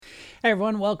Hey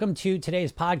everyone, welcome to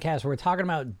today's podcast where we're talking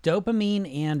about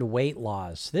dopamine and weight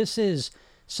loss. This is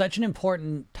such an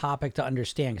important topic to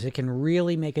understand because it can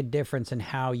really make a difference in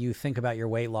how you think about your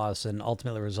weight loss and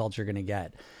ultimately the results you're going to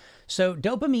get. So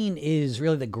dopamine is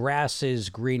really the grass's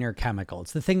greener chemical.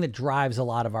 It's the thing that drives a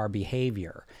lot of our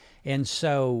behavior. And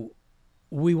so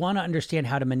we want to understand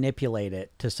how to manipulate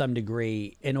it to some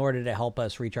degree in order to help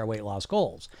us reach our weight loss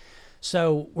goals.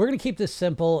 So we're going to keep this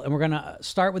simple, and we're going to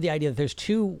start with the idea that there's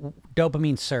two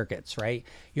dopamine circuits, right?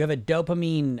 You have a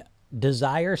dopamine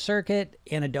desire circuit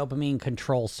and a dopamine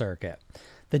control circuit.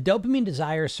 The dopamine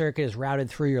desire circuit is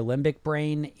routed through your limbic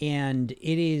brain, and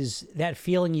it is that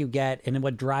feeling you get and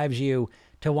what drives you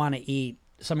to want to eat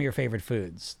some of your favorite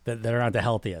foods that are not the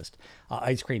healthiest,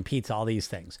 ice cream, pizza, all these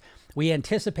things. We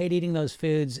anticipate eating those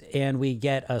foods and we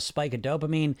get a spike of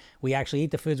dopamine. We actually eat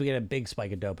the foods, we get a big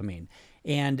spike of dopamine.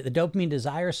 And the dopamine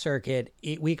desire circuit,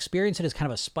 we experience it as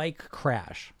kind of a spike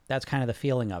crash. That's kind of the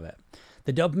feeling of it.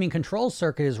 The dopamine control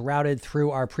circuit is routed through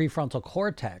our prefrontal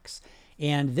cortex.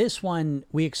 And this one,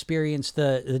 we experience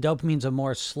the dopamine's a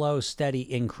more slow, steady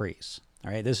increase.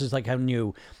 All right, this is like when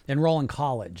you enroll in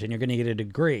college and you're going to get a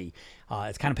degree.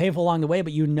 It's kind of painful along the way,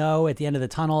 but you know at the end of the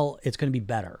tunnel, it's going to be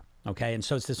better. Okay, and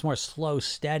so it's this more slow,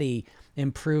 steady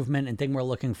improvement and thing we're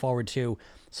looking forward to.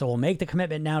 So we'll make the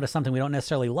commitment now to something we don't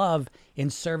necessarily love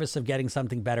in service of getting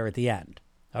something better at the end.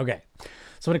 Okay,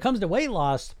 so when it comes to weight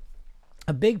loss,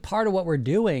 a big part of what we're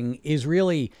doing is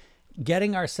really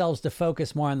getting ourselves to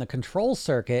focus more on the control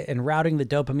circuit and routing the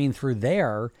dopamine through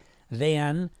there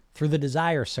than through the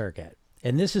desire circuit.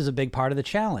 And this is a big part of the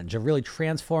challenge of really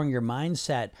transforming your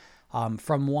mindset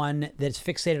from one that's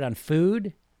fixated on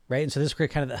food, right? And so this is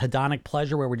kind of the hedonic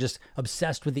pleasure where we're just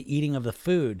obsessed with the eating of the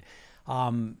food.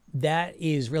 That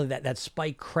is really that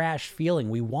spike crash feeling.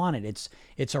 We want it.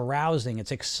 It's arousing.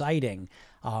 It's exciting.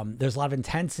 There's a lot of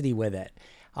intensity with it.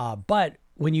 But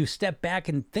when you step back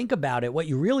and think about it, what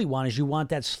you really want is you want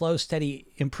that slow, steady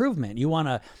improvement. You want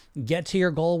to get to your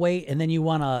goal weight and then you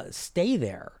want to stay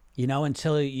there,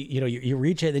 until you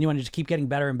reach it. Then you want to just keep getting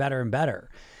better and better and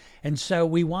better. And so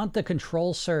we want the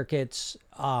control circuits.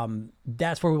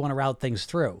 That's where we want to route things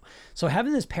through. So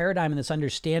having this paradigm and this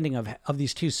understanding of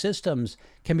these two systems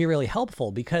can be really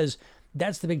helpful because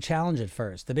that's the big challenge at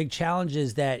first. The big challenge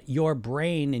is that your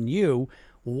brain and you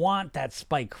want that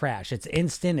spike crash. It's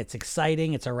instant, it's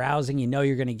exciting, it's arousing,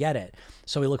 you're going to get it.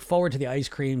 So we look forward to the ice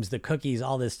creams, the cookies,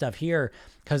 all this stuff here,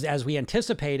 because as we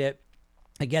anticipate it,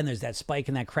 again, there's that spike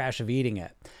and that crash of eating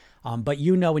it. But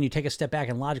when you take a step back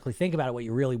and logically think about it, what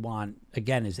you really want,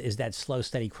 again, is that slow,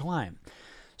 steady climb.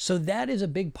 So that is a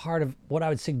big part of what I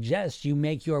would suggest you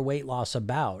make your weight loss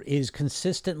about, is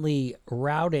consistently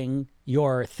routing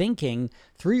your thinking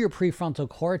through your prefrontal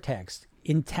cortex,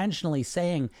 intentionally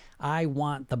saying, I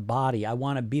want the body. I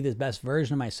want to be the best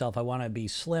version of myself. I want to be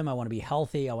slim. I want to be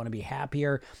healthy. I want to be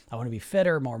happier. I want to be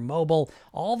fitter, more mobile.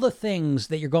 All the things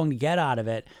that you're going to get out of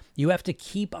it, you have to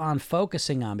keep on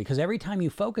focusing on, because every time you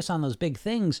focus on those big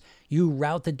things, you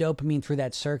route the dopamine through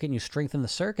that circuit and you strengthen the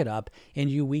circuit up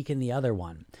and you weaken the other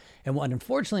one. And what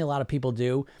unfortunately a lot of people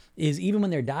do is even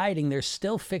when they're dieting, they're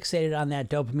still fixated on that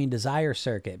dopamine desire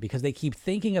circuit because they keep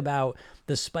thinking about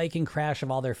the spike and crash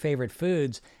of all their favorite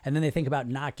foods, and then they think about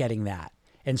not getting that.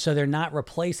 And so they're not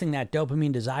replacing that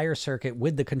dopamine desire circuit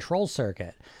with the control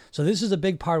circuit. So this is a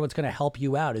big part of what's going to help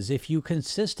you out, is if you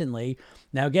consistently,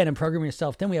 now again, in Programming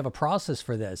Yourself 10, we have a process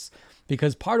for this,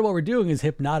 because part of what we're doing is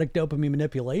hypnotic dopamine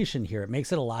manipulation here. It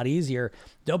makes it a lot easier.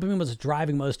 Dopamine was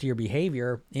driving most of your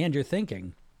behavior and your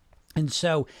thinking. And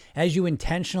so as you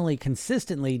intentionally,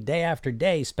 consistently, day after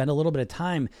day, spend a little bit of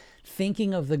time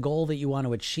thinking of the goal that you want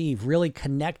to achieve, really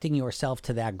connecting yourself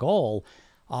to that goal,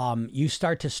 you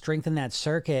start to strengthen that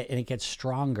circuit and it gets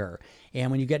stronger.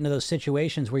 And when you get into those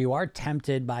situations where you are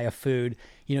tempted by a food,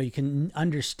 you can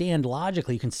understand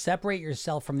logically, you can separate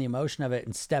yourself from the emotion of it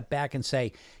and step back and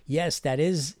say, yes, that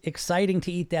is exciting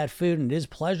to eat that food and it is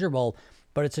pleasurable,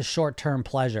 but it's a short-term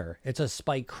pleasure. It's a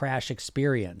spike crash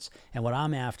experience. And what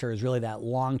I'm after is really that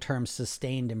long-term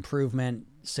sustained improvement,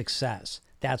 success.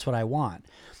 That's what I want.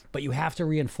 But you have to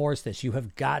reinforce this. You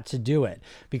have got to do it,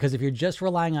 because if you're just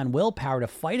relying on willpower to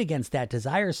fight against that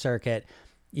desire circuit,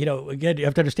 again, you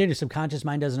have to understand your subconscious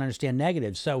mind doesn't understand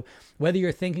negatives. So whether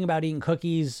you're thinking about eating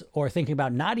cookies or thinking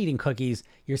about not eating cookies,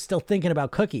 you're still thinking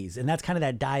about cookies. And that's kind of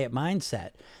that diet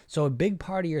mindset. So a big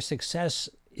part of your success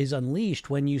is unleashed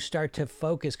when you start to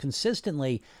focus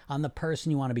consistently on the person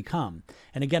you want to become.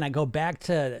 And again, I go back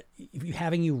to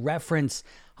having you reference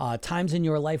times in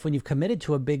your life when you've committed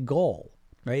to a big goal,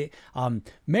 right?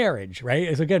 Marriage,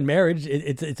 right? So again, marriage,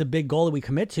 it's a big goal that we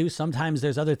commit to. Sometimes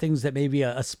there's other things that may be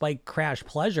a spike crash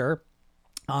pleasure.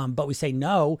 But we say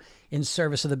no in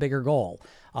service of the bigger goal.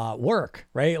 Work,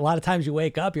 right? A lot of times you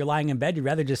wake up, you're lying in bed, you'd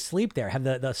rather just sleep there, have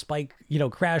the spike,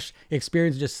 crash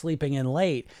experience just sleeping in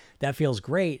late. That feels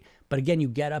great. But again, you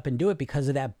get up and do it because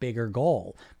of that bigger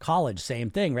goal. College, same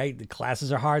thing, right? The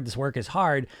classes are hard. This work is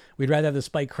hard. We'd rather have the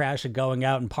spike crash of going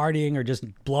out and partying or just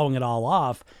blowing it all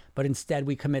off. But instead,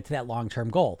 we commit to that long-term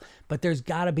goal. But there's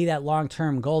got to be that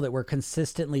long-term goal that we're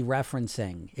consistently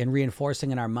referencing and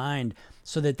reinforcing in our mind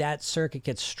so that that circuit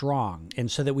gets strong and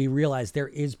so that we realize there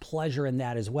is pleasure in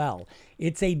that as well.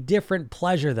 It's a different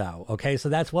pleasure, though, okay? So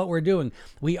that's what we're doing.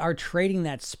 We are trading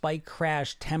that spike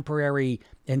crash, temporary,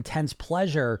 intense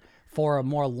pleasure for a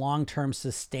more long-term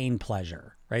sustained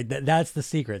pleasure, right? That's the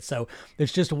secret. So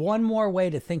there's just one more way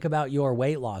to think about your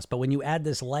weight loss. But when you add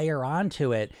this layer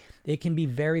onto it, it can be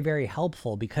very, very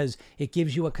helpful because it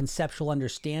gives you a conceptual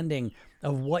understanding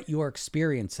of what you're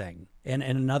experiencing and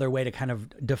another way to kind of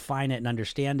define it and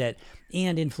understand it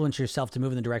and influence yourself to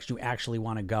move in the direction you actually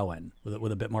want to go in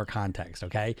with a bit more context,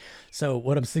 okay? So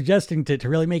what I'm suggesting to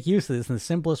really make use of this in the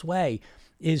simplest way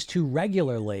is to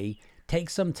regularly take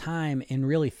some time and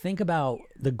really think about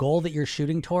the goal that you're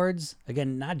shooting towards.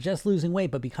 Again, not just losing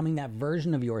weight, but becoming that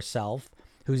version of yourself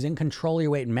who's in control of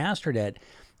your weight and mastered it.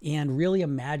 And really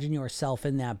imagine yourself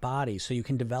in that body so you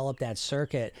can develop that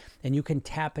circuit and you can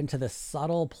tap into the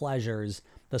subtle pleasures,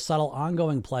 the subtle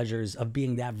ongoing pleasures of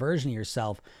being that version of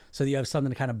yourself so that you have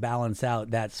something to kind of balance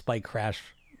out that spike crash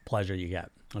pleasure you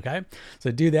get. Okay?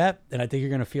 So do that, and I think you're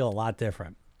going to feel a lot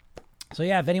different. So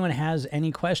yeah, if anyone has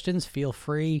any questions, feel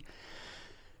free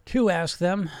to ask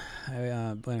them.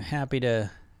 I'm happy to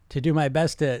do my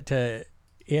best to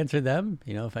answer them,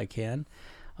 if I can.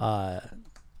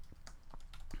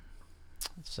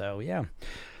 So yeah,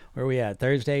 where are we at?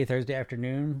 Thursday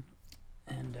afternoon,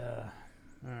 and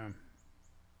it's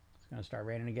gonna start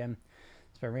raining again.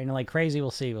 It's been raining like crazy.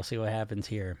 We'll see what happens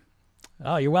here.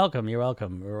 Oh, you're welcome.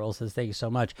 Earl says thank you so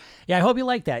much. Yeah, I hope you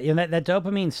like that. That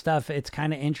dopamine stuff. It's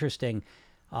kind of interesting.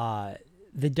 The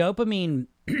dopamine.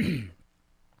 I'm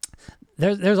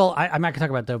not gonna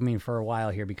talk about dopamine for a while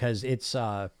here because it's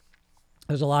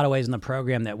there's a lot of ways in the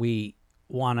program that we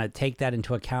want to take that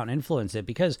into account and influence it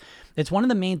because it's one of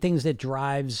the main things that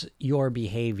drives your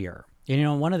behavior.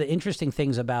 One of the interesting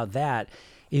things about that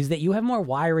is that you have more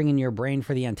wiring in your brain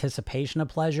for the anticipation of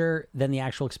pleasure than the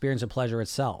actual experience of pleasure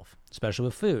itself, especially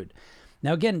with food.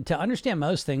 Now, again, to understand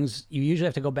most things, you usually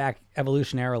have to go back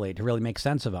evolutionarily to really make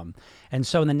sense of them. And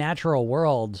so in the natural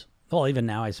world, well, even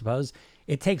now, I suppose,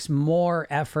 it takes more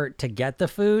effort to get the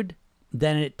food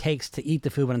than it takes to eat the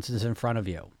food when it's in front of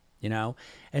you.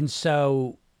 And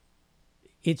so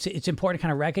it's important to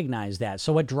kind of recognize that.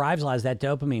 So what drives a lot is that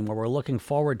dopamine where we're looking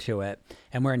forward to it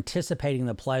and we're anticipating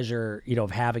the pleasure,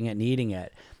 of having it and eating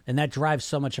it. And that drives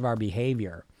so much of our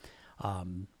behavior,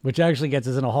 which actually gets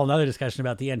us in a whole nother discussion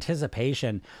about the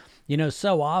anticipation.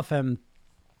 So often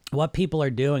what people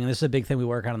are doing, and this is a big thing we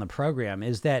work on in the program,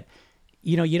 is that,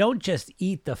 you don't just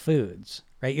eat the foods,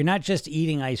 right? You're not just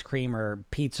eating ice cream or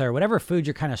pizza or whatever food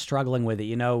you're kind of struggling with that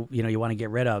you want to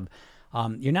get rid of.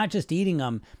 You're not just eating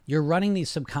them. You're running these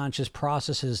subconscious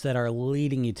processes that are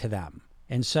leading you to them.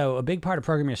 And so a big part of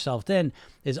programming yourself then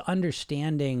is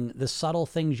understanding the subtle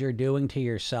things you're doing to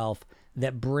yourself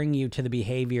that bring you to the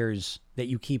behaviors that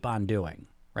you keep on doing,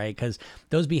 right? Because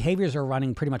those behaviors are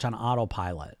running pretty much on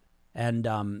autopilot. And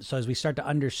so as we start to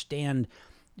understand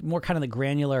more kind of the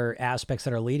granular aspects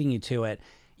that are leading you to it,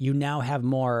 you now have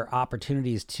more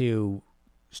opportunities to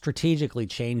strategically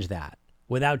change that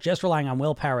without just relying on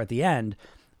willpower at the end.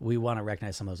 We want to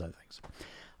recognize some of those other things.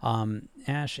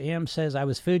 Ash Am says, I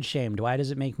was food shamed. Why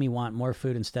does it make me want more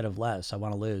food instead of less? I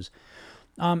want to lose.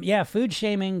 Yeah, food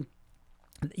shaming,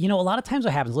 a lot of times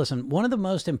what happens, listen, one of the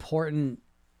most important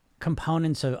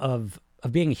components of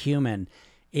being a human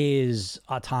is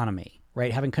autonomy,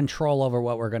 right? Having control over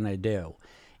what we're going to do.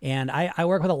 And I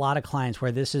work with a lot of clients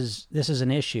where this is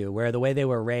an issue, where the way they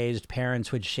were raised,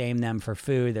 parents would shame them for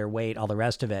food, their weight, all the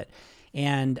rest of it.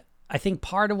 And I think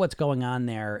part of what's going on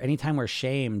there, anytime we're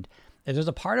shamed, is there's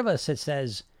a part of us that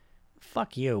says,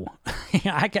 fuck you,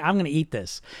 I'm going to eat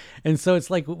this. And so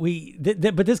it's like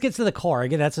but this gets to the core.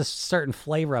 Again, that's a certain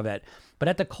flavor of it. But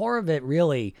at the core of it,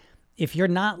 really, if you're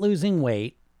not losing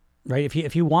weight, right?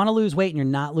 If you want to lose weight and you're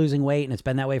not losing weight and it's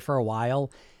been that way for a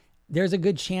while, there's a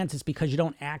good chance it's because you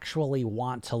don't actually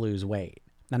want to lose weight.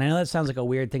 And I know that sounds like a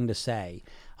weird thing to say,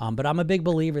 but I'm a big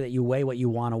believer that you weigh what you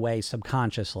want to weigh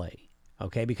subconsciously,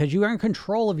 okay? Because you are in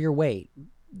control of your weight,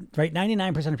 right?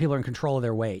 99% of people are in control of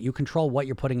their weight. You control what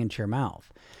you're putting into your mouth.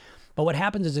 But what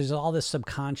happens is there's all this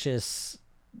subconscious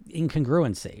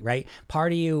incongruency, right?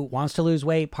 Part of you wants to lose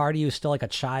weight. Part of you is still like a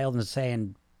child and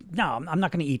saying, no, I'm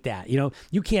not going to eat that.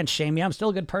 You can't shame me. I'm still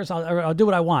a good person. I'll do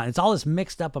what I want. It's all this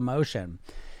mixed up emotion.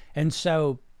 And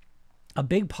so a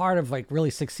big part of like really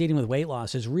succeeding with weight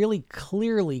loss is really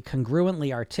clearly,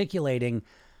 congruently articulating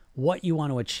what you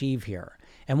want to achieve here.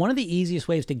 And one of the easiest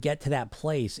ways to get to that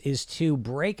place is to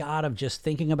break out of just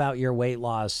thinking about your weight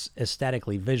loss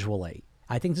aesthetically, visually.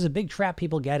 I think this is a big trap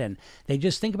people get in. They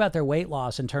just think about their weight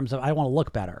loss in terms of, I want to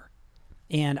look better.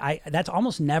 And that's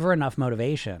almost never enough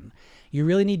motivation. You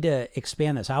really need to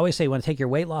expand this. I always say you want to take your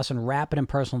weight loss and wrap it in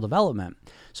personal development.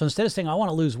 So instead of saying, I want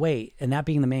to lose weight, and that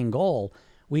being the main goal,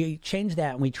 we change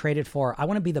that and we trade it for, I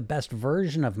want to be the best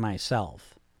version of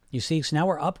myself. You see, so now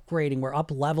we're upgrading, we're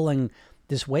up-leveling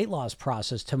this weight loss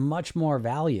process to much more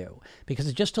value,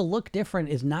 because just to look different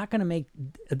is not going to make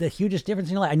the hugest difference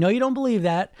in your life. I know you don't believe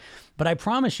that, but I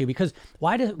promise you, because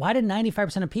why did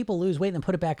 95% of people lose weight and then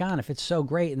put it back on if it's so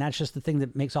great and that's just the thing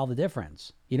that makes all the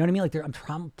difference? You know what I mean? Like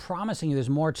I'm promising you there's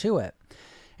more to it.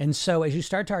 And so as you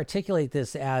start to articulate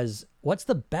this as what's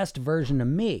the best version of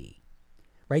me,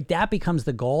 right? That becomes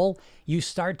the goal. You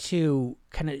start to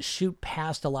kind of shoot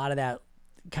past a lot of that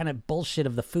kind of bullshit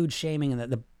of the food shaming and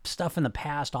the stuff in the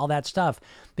past, all that stuff,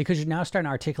 because you're now starting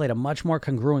to articulate a much more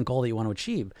congruent goal that you want to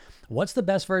achieve. What's the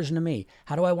best version of me?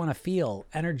 How do I want to feel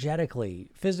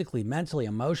energetically, physically, mentally,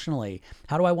 emotionally?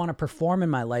 How do I want to perform in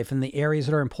my life in the areas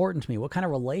that are important to me? What kind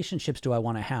of relationships do I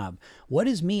want to have? What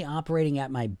is me operating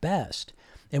at my best?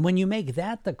 And when you make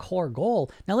that the core goal,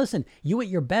 now listen, you at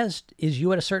your best is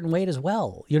you at a certain weight as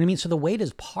well. You know what I mean? So the weight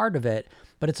is part of it,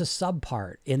 but it's a sub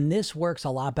part. And this works a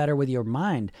lot better with your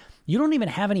mind. You don't even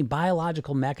have any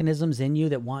biological mechanisms in you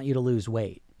that want you to lose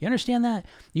weight. You understand that?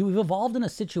 You've evolved in a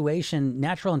situation,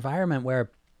 natural environment, where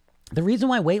the reason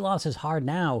why weight loss is hard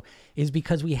now is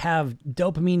because we have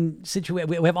dopamine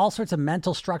we have all sorts of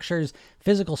mental structures,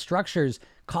 physical structures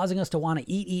causing us to want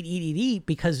to eat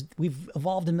because we've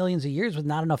evolved in millions of years with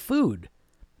not enough food.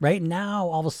 Right now,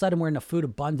 all of a sudden, we're in a food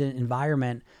abundant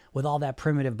environment with all that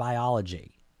primitive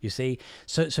biology. You see?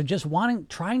 So just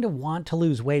trying to want to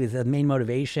lose weight is the main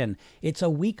motivation. It's a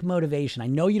weak motivation. I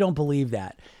know you don't believe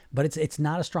that, but it's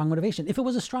not a strong motivation. If it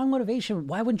was a strong motivation,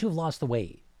 why wouldn't you have lost the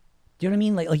weight? Do you know what I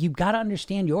mean? Like you've got to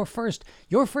understand your first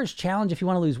challenge if you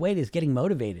want to lose weight is getting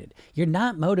motivated. You're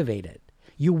not motivated.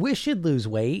 You wish you'd lose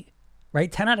weight,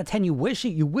 right? 10 out of 10, you wish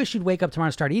you'd wake up tomorrow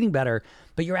and start eating better,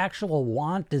 but your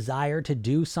actual desire to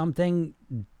do something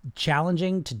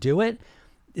challenging, to do it,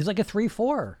 is like a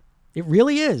 3-4. It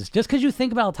really is. Just because you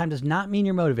think about it all the time does not mean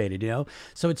you're motivated,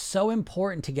 So it's so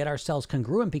important to get ourselves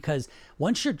congruent, because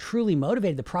once you're truly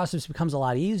motivated, the process becomes a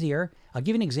lot easier. I'll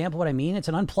give you an example of what I mean. It's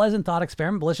an unpleasant thought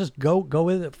experiment, but let's just go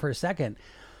with it for a second.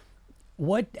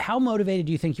 How motivated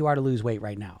do you think you are to lose weight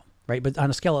right now? Right? But on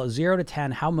a scale of 0 to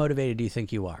 10, how motivated do you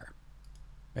think you are?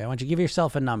 Right? I want you to give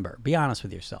yourself a number. Be honest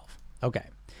with yourself. Okay.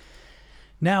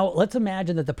 Now, let's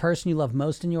imagine that the person you love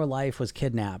most in your life was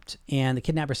kidnapped, and the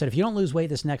kidnapper said, if you don't lose weight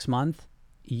this next month,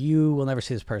 you will never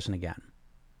see this person again.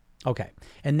 Okay.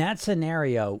 In that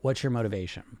scenario, what's your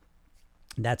motivation?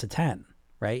 That's a 10,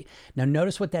 right? Now,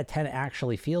 notice what that 10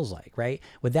 actually feels like, right?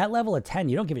 With that level of 10,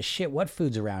 you don't give a shit what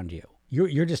food's around you.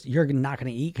 You're not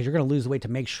going to eat because you're going to lose the weight to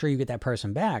make sure you get that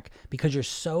person back, because you're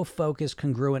so focused,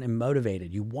 congruent, and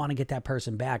motivated. You want to get that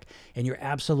person back, and you're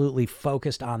absolutely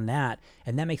focused on that,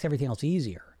 and that makes everything else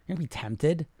easier. You're going to be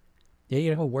tempted. You don't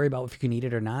have to worry about if you can eat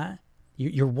it or not.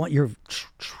 You're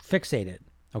fixated,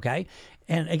 okay?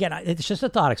 And again, it's just a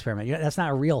thought experiment. That's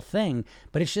not a real thing,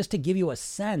 but it's just to give you a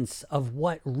sense of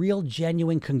what real,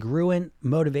 genuine, congruent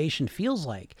motivation feels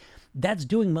like. That's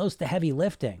doing most of the heavy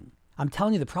lifting. I'm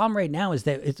telling you, the problem right now is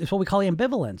that it's what we call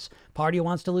ambivalence. Part of you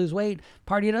wants to lose weight,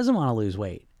 part of you doesn't want to lose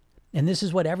weight. And this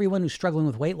is what everyone who's struggling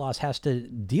with weight loss has to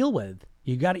deal with.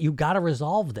 You got to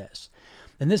resolve this.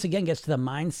 And this again gets to the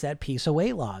mindset piece of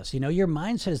weight loss. Your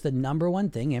mindset is the number one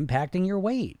thing impacting your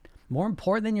weight. More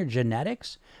important than your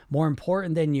genetics, more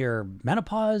important than your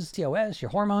menopause, TOS, your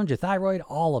hormones, your thyroid,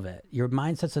 all of it. Your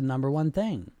mindset's the number one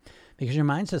thing, because your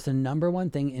mindset's the number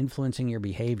one thing influencing your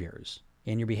behaviors.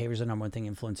 And your behavior is the number one thing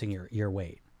influencing your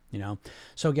weight,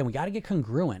 So again, we got to get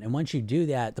congruent. And once you do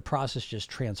that, the process just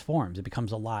transforms. It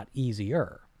becomes a lot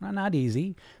easier. Not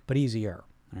easy, but easier.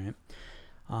 All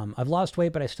right. I've lost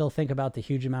weight, but I still think about the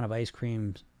huge amount of ice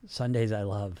cream sundaes I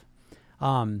love.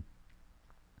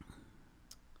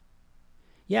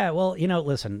 Yeah, well,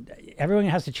 listen, everyone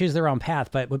has to choose their own path,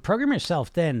 but with Program Yourself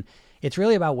Thin, it's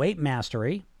really about weight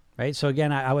mastery. Right. So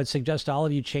again, I would suggest to all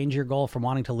of you change your goal from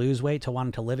wanting to lose weight to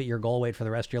wanting to live at your goal weight for the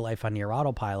rest of your life on your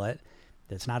autopilot.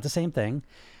 It's not the same thing.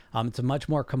 It's a much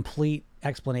more complete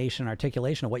explanation and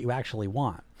articulation of what you actually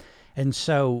want. And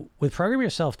so with Program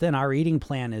Yourself Thin, our eating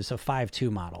plan is a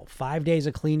 5-2 model, 5 days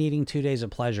of clean eating, 2 days of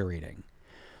pleasure eating.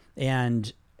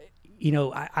 And,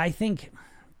 I think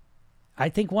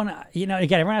one, again,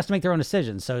 everyone has to make their own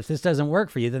decisions. So if this doesn't work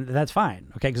for you, then that's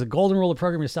fine. Okay. Because the golden rule of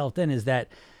Program Yourself Thin is that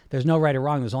there's no right or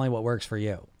wrong. There's only what works for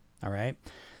you. All right.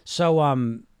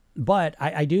 So, but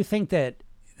I do think that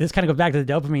this kind of goes back to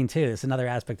the dopamine too. It's another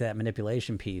aspect of that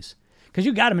manipulation piece, because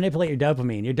you got to manipulate your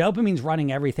dopamine. Your dopamine's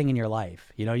running everything in your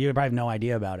life. You probably have no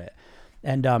idea about it.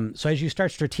 And so as you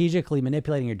start strategically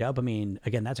manipulating your dopamine,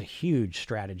 again, that's a huge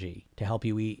strategy to help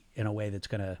you eat in a way that's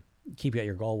going to keep you at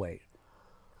your goal weight.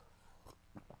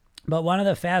 But one of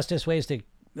the fastest ways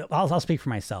I'll speak for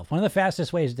myself. One of the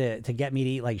fastest ways to get me to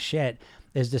eat like shit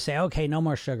is to say, okay, no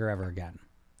more sugar ever again.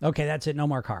 Okay, that's it. No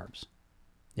more carbs.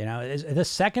 The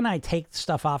second I take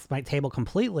stuff off my table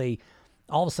completely,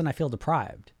 all of a sudden I feel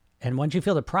deprived. And once you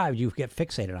feel deprived, you get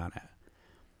fixated on it.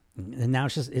 And now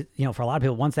it's just, for a lot of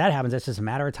people, once that happens, it's just a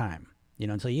matter of time,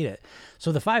 until you eat it.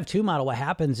 So the 5-2 model, what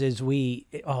happens is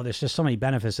there's just so many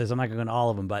benefits. I'm not going to go into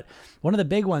all of them, but one of the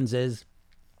big ones is,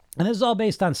 and this is all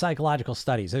based on psychological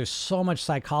studies. There's so much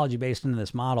psychology based into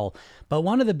this model. But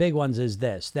one of the big ones is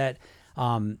this, that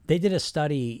they did a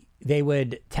study. They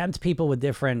would tempt people with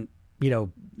different,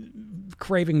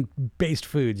 craving-based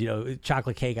foods.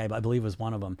 Chocolate cake, I believe, was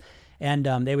one of them. And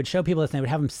they would show people this, and they would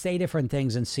have them say different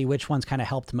things and see which ones kind of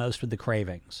helped most with the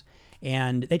cravings.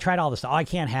 And they tried all this stuff. Oh, I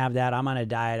can't have that. I'm on a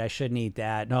diet. I shouldn't eat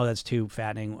that. No, that's too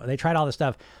fattening. They tried all this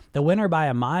stuff. The winner by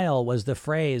a mile was the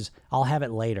phrase, I'll have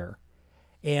it later.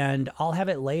 And I'll have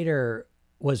it later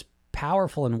was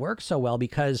powerful and worked so well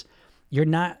because you're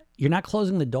not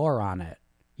closing the door on it.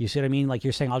 You see what I mean? Like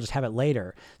you're saying, I'll just have it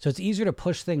later. So it's easier to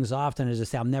push things off than it is to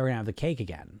say, I'm never gonna have the cake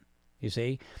again. You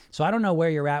see? So I don't know where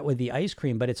you're at with the ice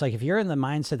cream, but it's like, if you're in the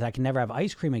mindset that I can never have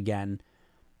ice cream again,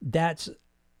 let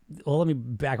me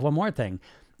back one more thing.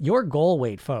 Your goal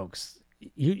weight, folks,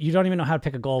 you don't even know how to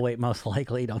pick a goal weight, most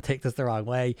likely. Don't take this the wrong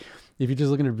way. If you're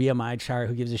just looking at a BMI chart,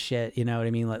 who gives a shit? You know what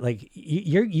I mean?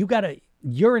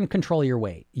 You're in control of your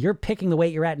weight. You're picking the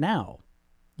weight you're at now.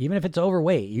 Even if it's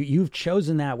overweight, you've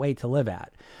chosen that weight to live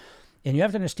at. And you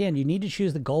have to understand, you need to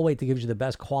choose the goal weight that gives you the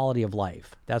best quality of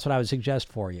life. That's what I would suggest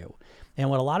for you. And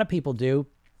what a lot of people do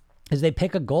is they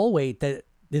pick a goal weight that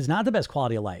is not the best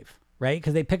quality of life, right?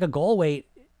 Because they pick a goal weight,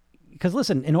 because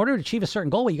listen, in order to achieve a certain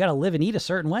goal weight, you got to live and eat a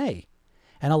certain way.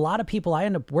 And a lot of people I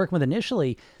end up working with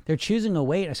initially, they're choosing a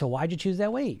weight. I said, why'd you choose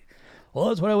that weight? Well,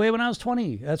 that's what I weighed when I was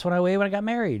 20. That's what I weighed when I got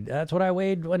married. That's what I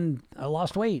weighed when I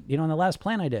lost weight, in the last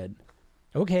plan I did.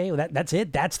 Okay, well, that's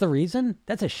it. That's the reason.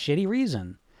 That's a shitty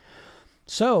reason.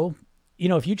 So,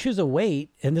 if you choose a weight,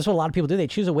 and this is what a lot of people do, they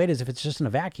choose a weight as if it's just in a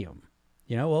vacuum.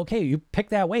 Well, okay, you pick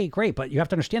that weight, great. But you have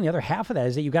to understand the other half of that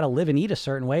is that you got to live and eat a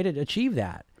certain way to achieve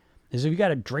that. Is if you got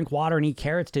to drink water and eat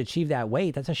carrots to achieve that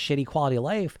weight, that's a shitty quality of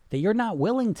life that you're not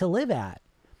willing to live at.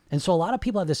 And so a lot of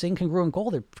people have this incongruent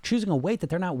goal. They're choosing a weight that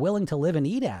they're not willing to live and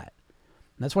eat at.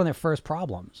 And that's one of their first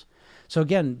problems. So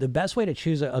again, the best way to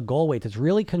choose a goal weight that's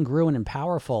really congruent and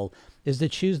powerful is to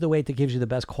choose the weight that gives you the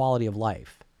best quality of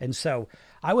life. And so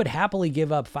I would happily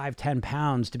give up 5-10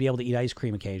 pounds to be able to eat ice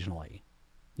cream occasionally.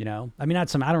 I mean, I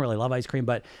don't really love ice cream,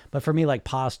 but for me, like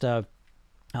pasta,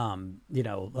 like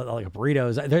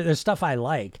burritos, there's stuff I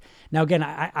like. Now, again,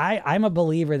 I'm a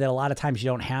believer that a lot of times you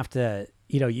don't have to,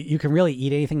 you can really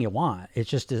eat anything you want. It's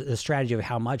just a strategy of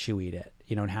how much you eat it,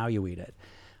 and how you eat it.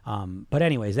 But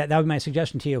anyways, that would be my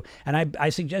suggestion to you. And I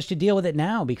suggest you deal with it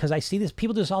now, because I see this,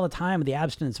 people do this all the time with the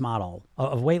abstinence model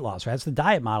of weight loss, right? That's the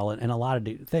diet model in a lot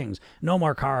of things. No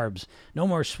more carbs, no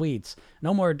more sweets,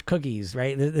 no more cookies,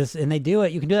 right? And they do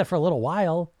it. You can do that for a little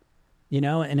while,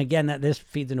 and again, this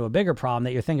feeds into a bigger problem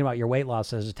that you're thinking about your weight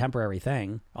loss as a temporary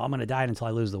thing. Oh, I'm going to diet until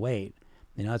I lose the weight.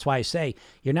 That's why I say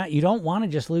you don't want to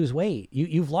just lose weight.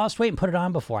 You've lost weight and put it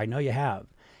on before. I know you have,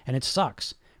 and it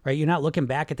sucks. Right? You're not looking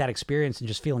back at that experience and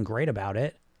just feeling great about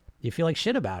it. You feel like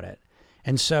shit about it.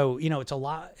 And so, it's a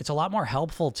lot more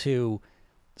helpful to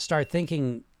start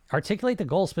thinking, articulate the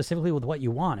goal specifically with what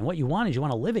you want. And what you want is you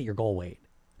want to live at your goal weight,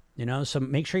 so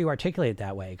make sure you articulate it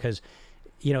that way. Because,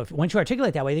 once you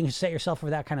articulate that way, then you can set yourself for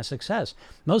that kind of success.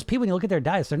 Most people, when you look at their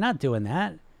diets, they're not doing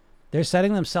that. They're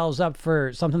setting themselves up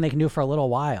for something they can do for a little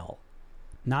while,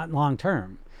 not long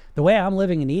term. The way I'm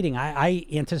living and eating, I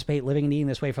anticipate living and eating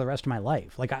this way for the rest of my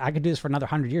life. Like I could do this for another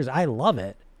 100 years. I love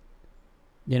it,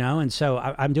 and so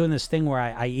I'm doing this thing where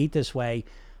I eat this way,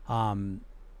 because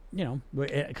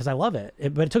I love it.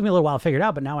 But it took me a little while to figure it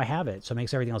out, but now I have it. So it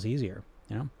makes everything else easier,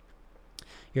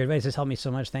 Your advice has helped me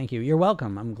so much. Thank you. You're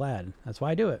welcome. I'm glad. That's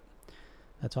why I do it.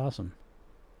 That's awesome.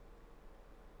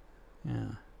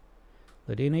 Yeah.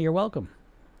 Ladina, you're welcome.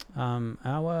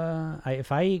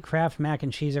 If I eat Kraft mac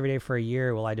and cheese every day for a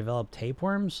year, will I develop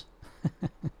tapeworms?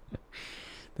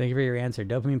 Thank you for your answer.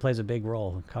 Dopamine plays a big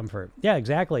role. Comfort. Yeah,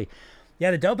 exactly.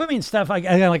 Yeah, the dopamine stuff.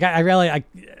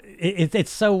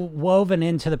 It's so woven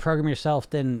into the program yourself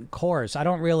then course. I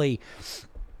don't really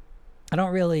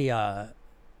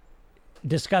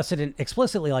discuss it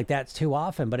explicitly like that too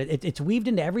often, but it's weaved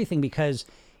into everything because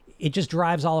it just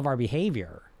drives all of our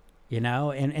behavior,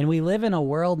 and we live in a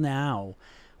world now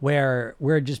where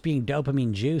we're just being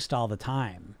dopamine juiced all the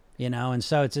time, and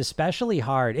so it's especially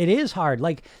hard. It is hard.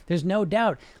 Like, there's no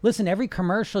doubt. Listen, every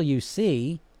commercial you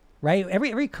see, right?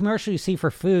 Every commercial you see for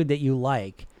food that you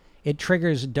like, it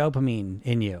triggers dopamine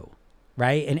in you.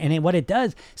 Right. What it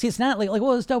does, see, it's not like,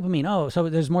 well, it's dopamine. Oh, so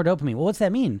there's more dopamine. Well, what's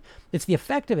that mean? It's the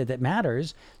effect of it that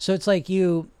matters. So it's like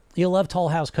you love Toll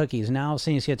House cookies. Now all of a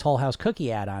sudden you see a Toll House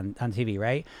cookie ad on TV,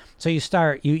 right? So you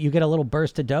get a little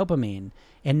burst of dopamine.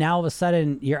 And now all of a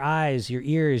sudden your eyes, your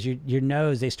ears, your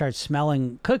nose, they start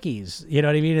smelling cookies. You know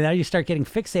what I mean? And now you start getting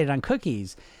fixated on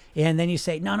cookies. And then you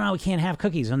say, no, we can't have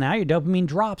cookies. Well, now your dopamine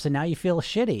drops and now you feel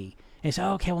shitty. And you say,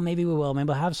 oh, okay, well, maybe we will. Maybe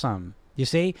we'll have some. You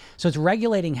see? So it's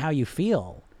regulating how you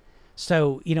feel.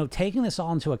 So, taking this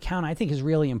all into account, I think, is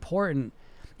really important.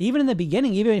 Even in the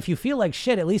beginning, even if you feel like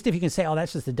shit, at least if you can say, oh,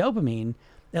 that's just the dopamine,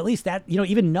 at least that,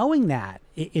 even knowing that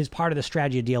is part of the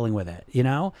strategy of dealing with it,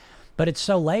 But it's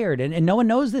so layered and no one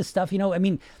knows this stuff,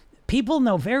 people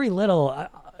know very little.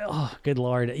 Oh, good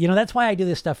Lord. That's why I do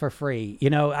this stuff for free.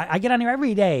 I get on here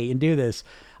every day and do this.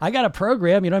 I got a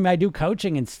program, I do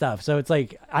coaching and stuff. So it's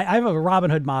like, I have a Robin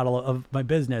Hood model of my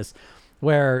business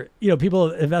where,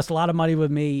 people invest a lot of money with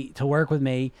me to work with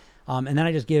me. And then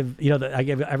I just give, I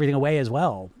give everything away as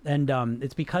well. And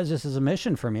it's because this is a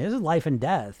mission for me. This is life and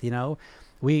death.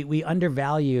 We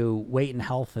undervalue weight and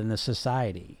health in this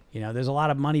society. There's a lot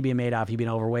of money being made off you being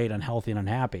overweight, unhealthy, and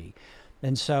unhappy.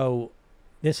 And so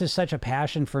this is such a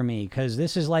passion for me because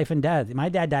this is life and death. My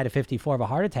dad died at 54 of a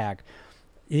heart attack.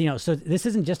 So this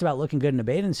isn't just about looking good in a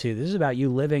bathing suit. This is about you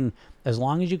living as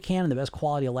long as you can and the best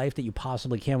quality of life that you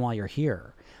possibly can while you're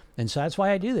here. And so that's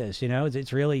why I do this.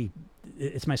 It's really,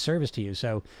 it's my service to you.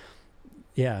 So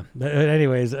yeah. But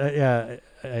anyways, I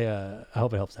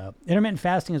hope it helps out. Intermittent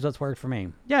fasting is what's worked for me.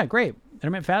 Yeah, great.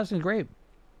 Intermittent fasting is great.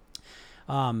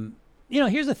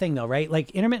 Here's the thing though, right?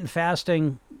 Like intermittent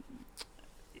fasting,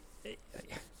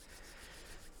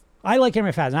 I like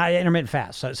intermittent fasting. I intermittent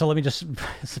fast. So let me just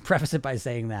preface it by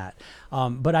saying that.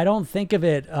 But I don't think of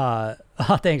it.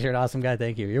 Thanks, you're an awesome guy.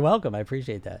 Thank you. You're welcome. I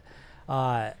appreciate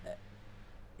that.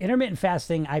 Intermittent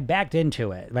fasting, I backed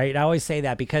into it, right? I always say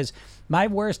that because my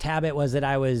worst habit was that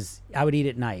I would eat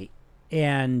at night.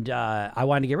 And I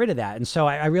wanted to get rid of that. And so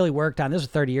I really worked on, this was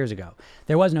 30 years ago.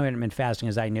 There was no intermittent fasting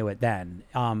as I knew it then.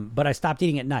 But I stopped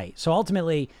eating at night. So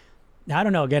ultimately, I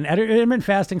don't know. Again, intermittent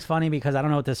fasting's funny because I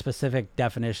don't know what the specific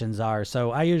definitions are.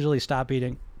 So I usually stop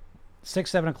eating 6,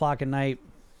 7 o'clock at night,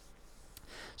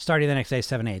 starting the next day,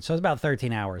 7, 8. So it's about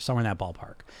 13 hours, somewhere in that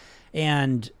ballpark.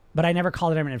 But I never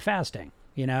called it intermittent fasting,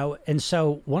 And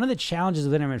so one of the challenges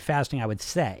with intermittent fasting, I would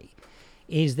say,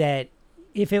 is that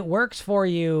if it works for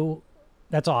you,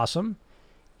 that's awesome.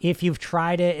 If you've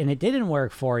tried it and it didn't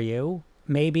work for you,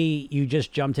 maybe you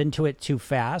just jumped into it too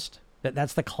fast.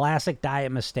 That's the classic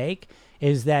diet mistake,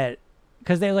 is that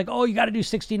because they're like, oh, you got to do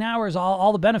 16 hours,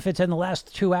 all the benefits in the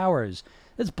last 2 hours.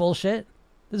 That's bullshit.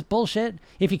 That's bullshit.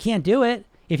 If you can't do it,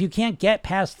 if you can't get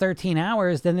past 13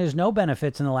 hours, then there's no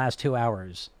benefits in the last 2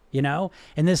 hours,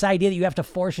 And this idea that you have to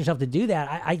force yourself to do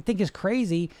that, I think is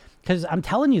crazy because I'm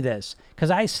telling you this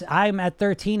because I'm at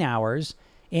 13 hours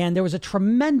and there was a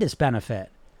tremendous benefit.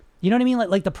 You know what I mean?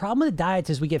 Like the problem with the diets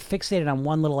is we get fixated on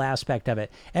one little aspect of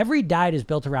it. Every diet is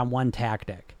built around one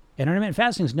tactic. And intermittent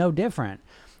fasting is no different.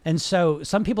 And so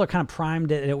some people are kind of primed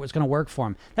that it was going to work for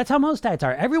them. That's how most diets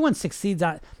are. Everyone succeeds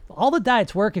on, all the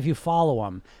diets work if you follow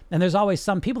them. And there's always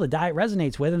some people the diet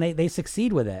resonates with and they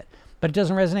succeed with it. But it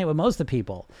doesn't resonate with most of the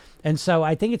people. And so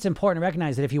I think it's important to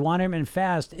recognize that if you want intermittent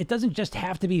fast, it doesn't just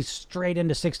have to be straight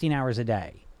into 16 hours a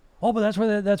day. Oh, but that's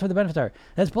where the benefits are.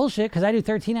 That's bullshit because I do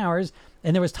 13 hours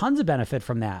and there was tons of benefit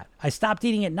from that. I stopped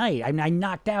eating at night. I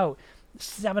knocked out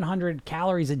 700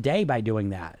 calories a day by doing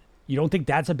that. You don't think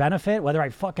that's a benefit? Whether I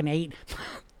fucking ate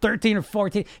 13 or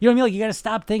 14. You know what I mean? Like you got to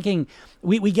stop thinking.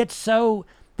 We get so,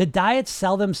 the diets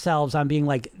sell themselves on being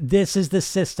like, this is the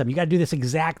system. You got to do this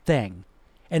exact thing.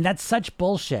 And that's such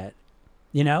bullshit,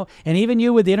 And even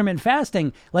you with the intermittent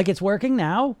fasting, like it's working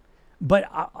now. But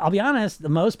I'll be honest,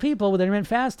 most people with intermittent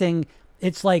fasting,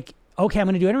 it's like, okay, I'm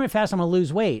going to do intermittent fast. I'm going to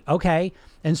lose weight. Okay.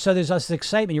 And so there's this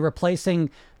excitement. You're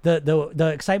replacing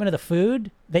the excitement of the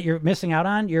food that you're missing out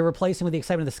on. You're replacing with the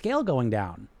excitement of the scale going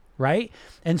down. right?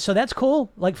 And so that's cool,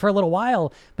 like for a little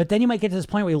while, but then you might get to this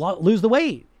point where you lose the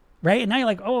weight, right? And now you're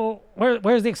like, oh,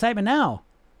 where's the excitement now?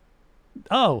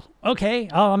 Oh, okay.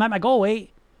 Oh, I'm at my goal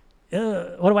weight.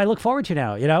 What do I look forward to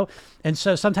now? And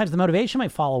so sometimes the motivation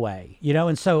might fall away,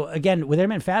 and so again, with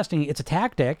intermittent fasting, it's a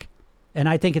tactic, and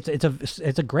I think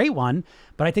it's a great one,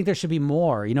 but I think there should be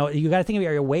more. You got to think of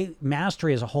your weight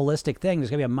mastery as a holistic thing. There's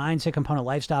going to be a mindset component,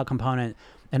 lifestyle component,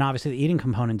 and obviously the eating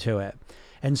component to it.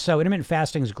 And so intermittent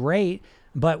fasting is great,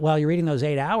 but while you're eating those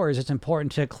 8 hours, it's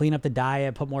important to clean up the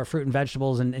diet, put more fruit and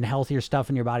vegetables and healthier stuff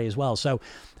in your body as well. So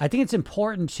I think it's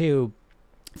important to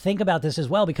think about this as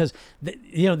well, because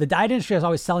the diet industry is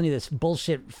always selling you this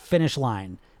bullshit finish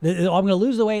line. I'm going to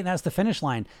lose the weight and that's the finish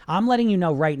line. I'm letting you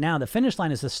know right now, the finish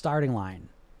line is the starting line.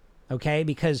 Okay.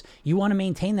 Because you want to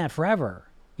maintain that forever,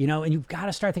 and you've got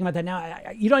to start thinking about that now.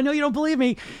 I know you don't believe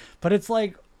me, but it's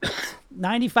like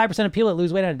 95% of people that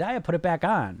lose weight on a diet put it back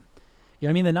on.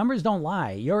 The numbers don't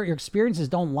lie. Your experiences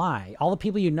don't lie. All the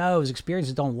people whose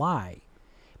experiences don't lie.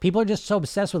 People are just so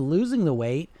obsessed with losing the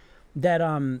weight that,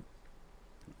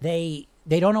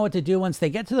 they don't know what to do once they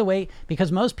get to the weight,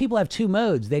 because most people have two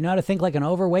modes. They know how to think like an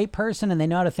overweight person, and they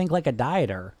know how to think like a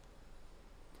dieter.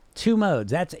 Two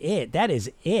modes. That's it. That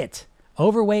is it.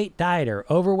 Overweight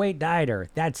dieter.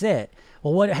 That's it.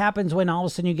 Well, what happens when all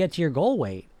of a sudden you get to your goal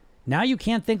weight? Now you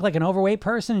can't think like an overweight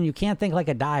person, and you can't think like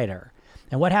a dieter.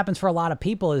 And what happens for a lot of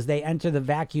people is they enter the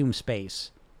vacuum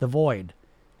space, the void,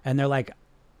 and they're like,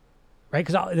 right?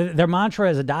 Because their mantra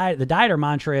is the dieter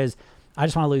mantra is, I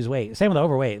just want to lose weight. Same with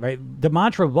overweight, right? The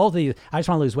mantra of both of these, I just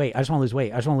want to lose weight. I just want to lose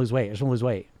weight. I just want to lose weight. I just want to lose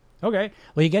weight. Okay.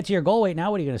 Well, you get to your goal weight.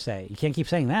 Now what are you going to say? You can't keep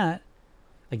saying that.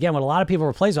 Again, what a lot of people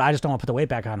replace with, I just don't want to put the weight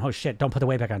back on. Oh shit. Don't put the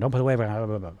weight back on. Don't put the weight back on.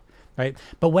 Blah, blah, blah. Right.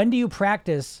 But when do you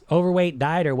practice overweight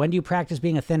dieter? When do you practice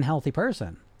being a thin, healthy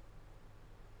person?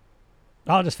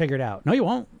 I'll just figure it out. No, you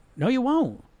won't. No, you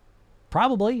won't.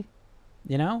 Probably,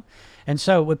 And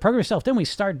so with Program Yourself Thin, we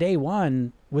start day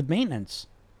one with maintenance.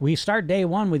 We start day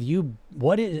one with you.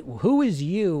 Who is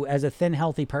you as a thin,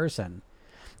 healthy person?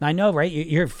 Now, I know, right?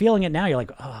 You're feeling it now. You're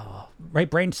like, oh, right?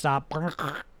 Brain stop.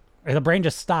 The brain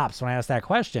just stops when I ask that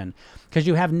question, because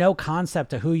you have no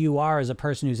concept of who you are as a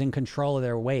person who's in control of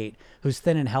their weight, who's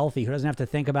thin and healthy, who doesn't have to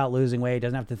think about losing weight,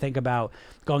 doesn't have to think about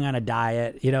going on a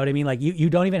diet. You know what I mean? Like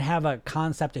you don't even have a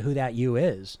concept of who that you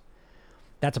is.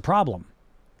 That's a problem.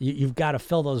 You've got to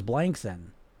fill those blanks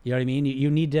in. You know what I mean? You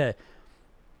need to.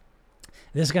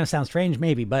 This is going to sound strange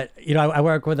maybe, but, I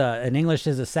work with an English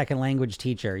as a second language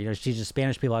teacher. She teaches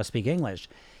Spanish people how to speak English.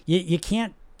 You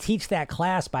can't teach that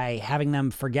class by having them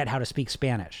forget how to speak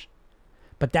Spanish.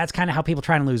 But that's kind of how people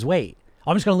try and lose weight.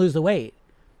 I'm just going to lose the weight.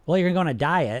 Well, you're going to go on a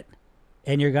diet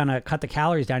and you're going to cut the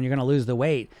calories down. You're going to lose the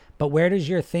weight. But where does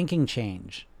your thinking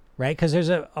change, right? Because there's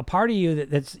a part of you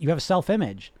that's you have a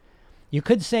self-image. You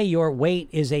could say your weight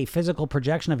is a physical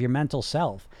projection of your mental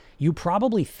self. You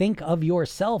probably think of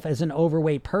yourself as an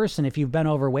overweight person if you've been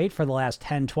overweight for the last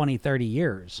 10, 20, 30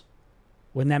 years.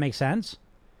 Wouldn't that make sense?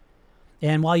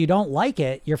 And while you don't like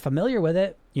it, you're familiar with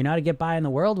it. You know how to get by in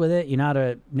the world with it. You know how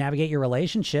to navigate your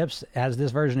relationships as this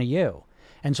version of you.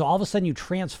 And so all of a sudden you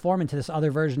transform into this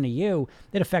other version of you.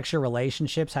 It affects your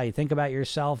relationships, how you think about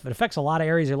yourself. It affects a lot of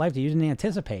areas of your life that you didn't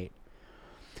anticipate.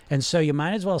 And so you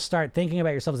might as well start thinking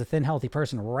about yourself as a thin, healthy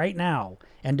person right now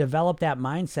and develop that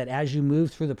mindset as you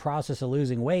move through the process of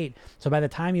losing weight. So by the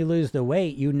time you lose the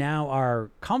weight, you now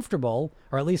are comfortable,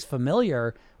 or at least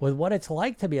familiar with what it's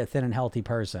like to be a thin and healthy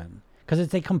person. Because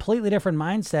it's a completely different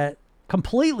mindset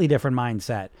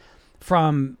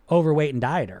from overweight and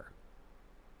dieter.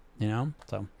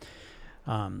 So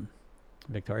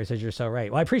Victoria says you're so right.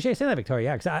 Well, I appreciate you saying that, Victoria.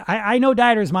 Yeah, because I know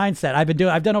dieters' mindset.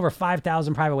 I've done over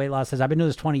 5,000 private weight losses. I've been doing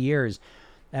this 20 years,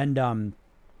 and I'm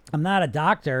not a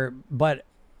doctor, but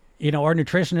or a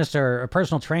nutritionist or a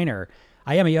personal trainer.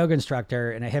 I am a yoga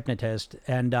instructor and a hypnotist,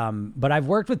 and but I've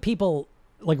worked with people,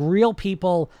 like real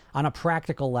people, on a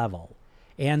practical level.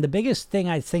 And the biggest thing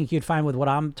I think you'd find with what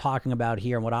I'm talking about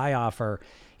here and what I offer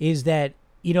is that,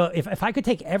 if I could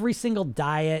take every single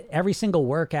diet, every single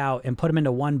workout and put them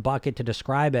into one bucket to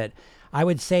describe it, I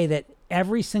would say that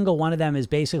every single one of them is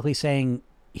basically saying,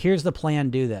 here's the plan,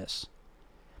 do this.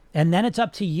 And then it's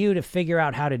up to you to figure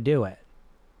out how to do it,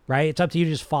 right? It's up to you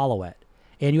to just follow it.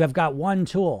 And you have got one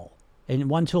tool, and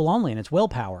one tool only, and it's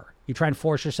willpower. You try and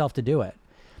force yourself to do it.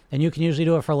 And you can usually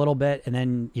do it for a little bit, and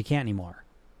then you can't anymore.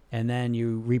 And then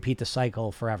you repeat the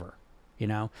cycle forever,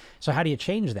 So how do you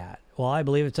change that? Well, I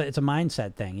believe it's a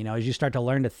mindset thing. As you start to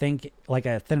learn to think like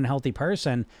a thin and healthy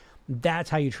person, that's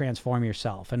how you transform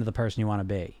yourself into the person you want to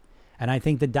be. And I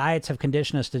think the diets have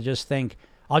conditioned us to just think,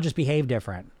 I'll just behave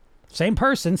different. Same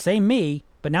person, same me,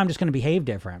 but now I'm just going to behave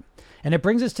different. And it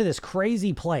brings us to this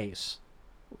crazy place,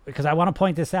 because I want to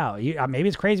point this out. Maybe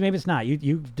it's crazy, maybe it's not.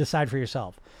 You decide for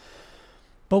yourself.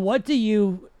 But what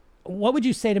would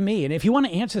you say to me? And if you want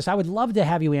to answer this, I would love to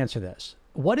have you answer this.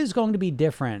 What is going to be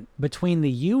different between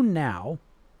the you now,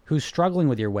 who's struggling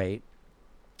with your weight,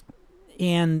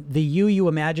 and the you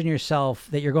imagine yourself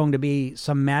that you're going to be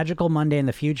some magical Monday in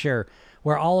the future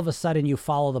where all of a sudden you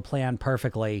follow the plan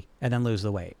perfectly and then lose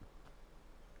the weight?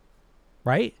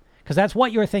 Right? Because that's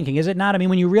what you're thinking, is it not? I mean,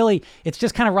 when you really, it's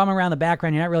just kind of rumming around the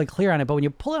background, you're not really clear on it, but when you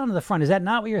pull it onto the front, is that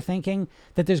not what you're thinking?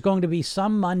 That there's going to be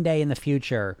some Monday in the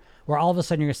future where all of a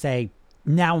sudden you're going to say,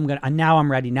 now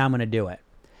I'm ready, now I'm going to do it.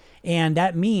 And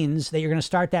that means that you're going to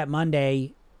start that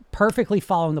Monday perfectly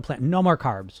following the plan. No more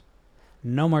carbs,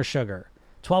 no more sugar,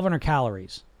 1,200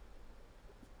 calories,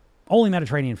 only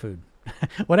Mediterranean food,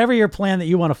 whatever your plan that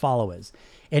you want to follow is.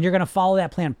 And you're going to follow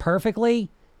that plan perfectly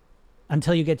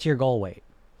until you get to your goal weight,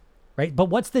 right? But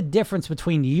what's the difference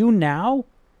between you now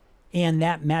and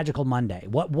that magical Monday?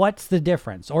 What's the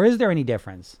difference? Or is there any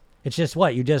difference? It's just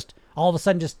what? You just all of a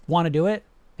sudden just want to do it,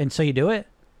 and so you do it?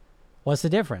 What's the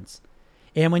difference?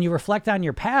 And when you reflect on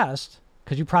your past,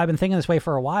 because you've probably been thinking this way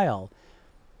for a while,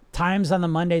 times on the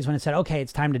Mondays when it said, okay,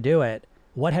 it's time to do it,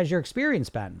 what has your experience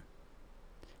been?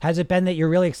 Has it been that you're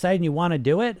really excited and you want to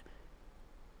do it,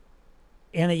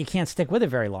 and that you can't stick with it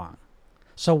very long?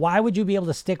 So why would you be able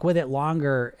to stick with it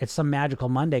longer at some magical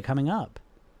Monday coming up?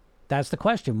 That's the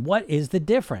question. What is the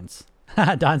difference?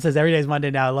 Don says every day's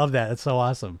Monday now. I love that. That's so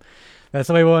awesome. That's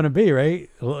the way we want to be, right?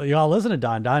 Well, you all listen to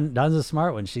Dawn. Dawn's a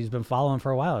smart one. She's been following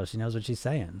for a while. She knows what she's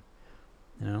saying.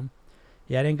 You know?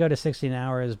 Yeah, I didn't go to 16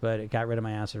 hours, but it got rid of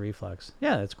my acid reflux.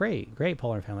 Yeah, that's great. Great,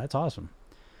 Polar Family. That's awesome.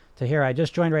 To hear, I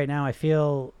just joined right now. I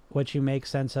feel what you make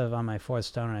sense of on my fourth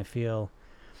stone, and I feel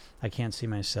I can't see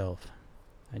myself.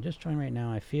 I just joined right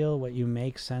now. I feel what you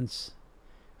make sense.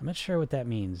 I'm not sure what that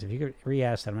means. If you could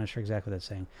re-ask that, I'm not sure exactly what that's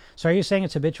saying. So are you saying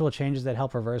it's habitual changes that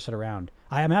help reverse it around?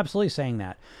 I am absolutely saying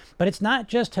that. But it's not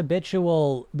just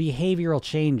habitual behavioral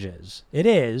changes. It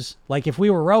is. Like if we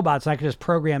were robots, I could just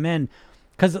program in.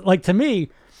 Because like to me,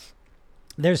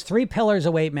 there's 3 pillars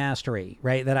of weight mastery,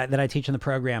 right, that I teach in the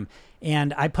program.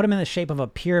 And I put them in the shape of a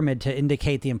pyramid to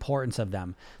indicate the importance of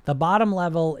them. The bottom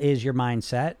level is your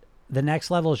mindset. The next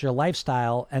level is your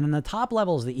lifestyle. And then the top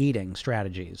level is the eating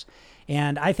strategies.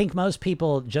 And I think most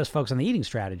people just focus on the eating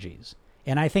strategies.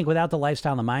 And I think without the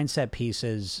lifestyle and the mindset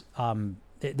pieces,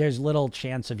 there's little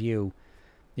chance of you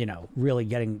really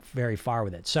getting very far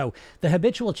with it. So the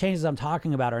habitual changes I'm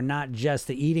talking about are not just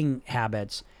the eating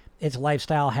habits, it's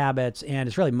lifestyle habits, and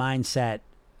it's really mindset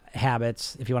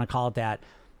habits, if you want to call it that.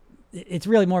 It's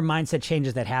really more mindset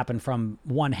changes that happen from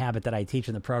one habit that I teach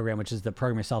in the program, which is the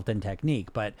program yourself then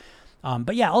technique. But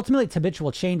yeah, ultimately it's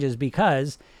habitual changes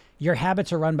because your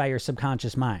habits are run by your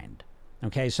subconscious mind.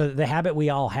 Okay, so the habit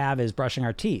we all have is brushing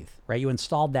our teeth, right? You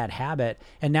installed that habit,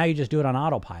 and now you just do it on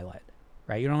autopilot,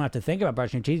 right? You don't have to think about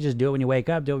brushing your teeth. Just do it when you wake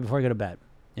up. Do it before you go to bed,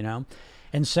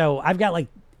 And so I've got like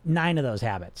 9 of those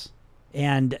habits,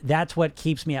 and that's what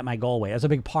keeps me at my goal weight. That's a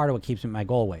big part of what keeps me at my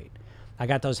goal weight. I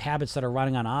got those habits that are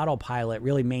running on autopilot,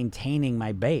 really maintaining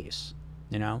my base,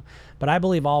 But I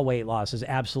believe all weight loss is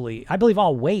I believe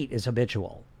all weight is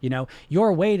habitual.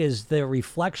 Your weight is the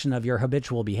reflection of your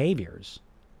habitual behaviors.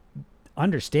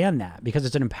 Understand that, because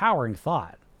it's an empowering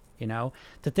thought. To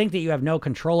think that you have no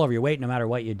control over your weight no matter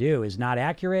what you do is not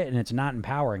accurate, and it's not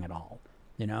empowering at all.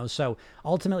 So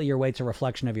ultimately your weight's a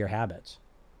reflection of your habits.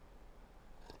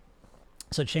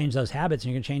 So change those habits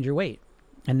and you're going to change your weight.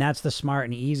 And that's the smart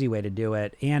and easy way to do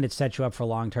it. And it sets you up for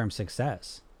long-term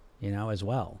success, as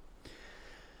well.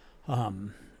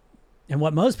 And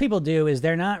what most people do is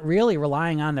they're not really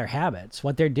relying on their habits.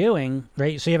 What they're doing,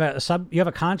 right? So you have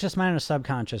a conscious mind and a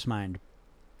subconscious mind.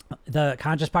 The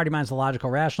conscious part of your mind is the logical,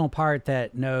 rational part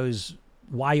that knows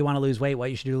why you want to lose weight, what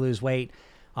you should do to lose weight,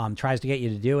 tries to get you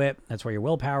to do it. That's where your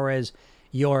willpower is.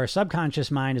 Your subconscious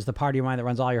mind is the part of your mind that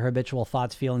runs all your habitual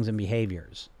thoughts, feelings, and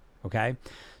behaviors. Okay?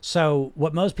 So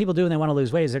what most people do when they want to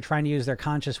lose weight is they're trying to use their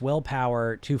conscious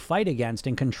willpower to fight against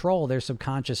and control their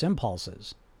subconscious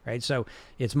impulses. Right? So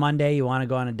it's Monday, you want to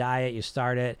go on a diet, you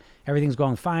start it, everything's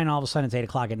going fine, all of a sudden it's 8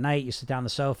 o'clock at night, you sit down on the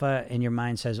sofa, and your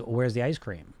mind says, well, where's the ice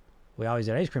cream? We always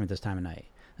eat ice cream at this time of night.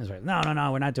 And it's like,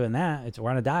 no, we're not doing that. We're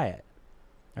on a diet.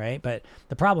 All right? But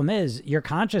the problem is your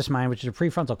conscious mind, which is your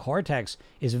prefrontal cortex,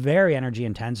 is very energy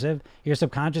intensive. Your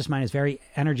subconscious mind is very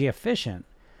energy efficient.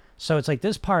 So it's like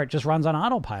this part just runs on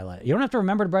autopilot. You don't have to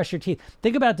remember to brush your teeth.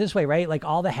 Think about it this way, right? Like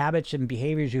all the habits and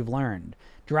behaviors you've learned,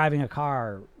 driving a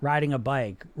car, riding a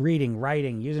bike, reading,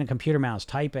 writing, using a computer mouse,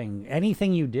 typing,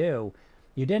 anything you do,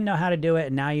 you didn't know how to do it,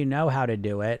 and now you know how to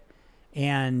do it,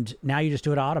 and now you just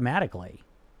do it automatically.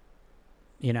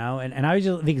 And I was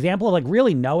just, the example of like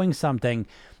really knowing something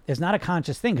is not a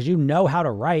conscious thing because you know how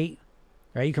to write,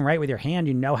 right? You can write with your hand.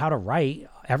 You know how to write.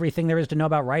 Everything there is to know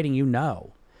about writing, you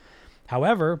know.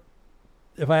 However,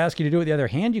 if I ask you to do it with the other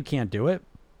hand, you can't do it,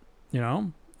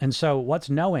 And so what's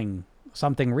knowing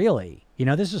something really?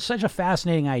 This is such a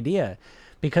fascinating idea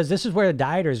because this is where the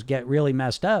dieters get really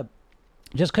messed up.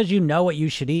 Just because you know what you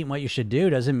should eat and what you should do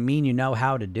doesn't mean you know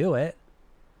how to do it,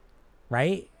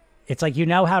 right? It's like you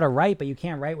know how to write, but you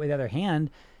can't write with the other hand.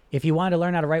 If you want to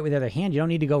learn how to write with the other hand, you don't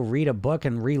need to go read a book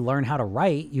and relearn how to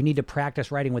write. You need to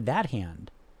practice writing with that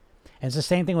hand. And it's the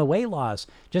same thing with weight loss.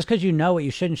 Just because you know what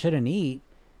you should and shouldn't eat,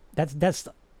 that's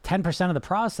 10% of the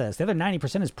process. The other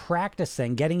 90% is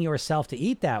practicing getting yourself to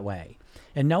eat that way.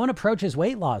 And no one approaches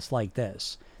weight loss like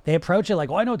this. They approach it like,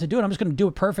 oh, I know what to do, and I'm just going to do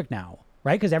it perfect now,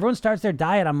 right? Because everyone starts their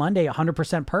diet on Monday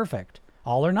 100% perfect,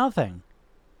 all or nothing,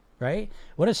 right?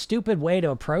 What a stupid way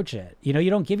to approach it. You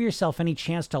don't give yourself any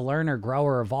chance to learn or grow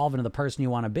or evolve into the person you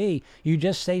want to be. You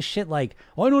just say shit like,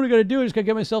 oh, I know what I got to do. I just got to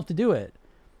get myself to do it.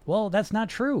 Well, that's not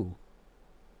true.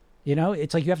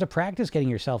 It's like you have to practice getting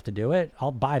yourself to do it.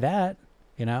 I'll buy that,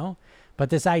 But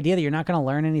this idea that you're not going to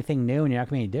learn anything new and you're not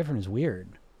going to be any different is weird,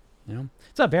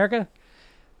 What's up, Erica?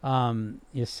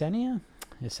 Yesenia,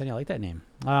 I like that name.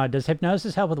 Does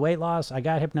hypnosis help with weight loss? I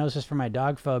got hypnosis for my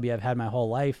dog phobia I've had my whole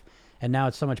life, and now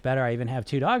it's so much better. I even have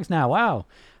 2 dogs now. Wow.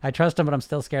 I trust them, but I'm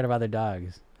still scared of other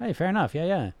dogs. Hey, fair enough.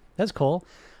 Yeah. That's cool.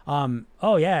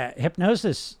 Oh, yeah,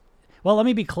 hypnosis. Well, let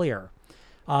me be clear.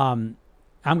 I'm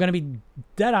going to be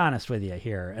dead honest with you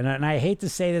here, and I hate to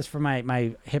say this for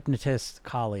my hypnotist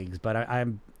colleagues, but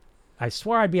I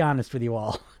swore I'd be honest with you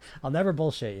all. I'll never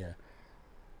bullshit you.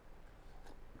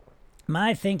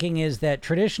 My thinking is that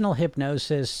traditional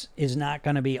hypnosis is not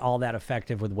going to be all that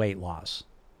effective with weight loss.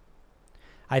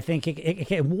 I think it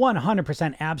can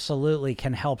 100% absolutely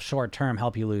can help short-term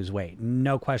help you lose weight.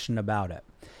 No question about it.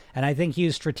 And I think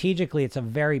used strategically, it's a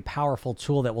very powerful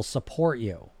tool that will support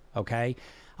you. Okay.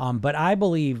 But I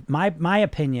believe my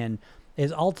opinion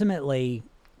is ultimately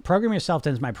Program Yourself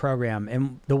Thin is my program.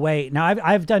 And the way now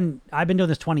I've been doing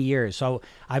this 20 years. So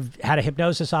I've had a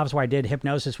hypnosis office where I did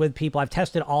hypnosis with people. I've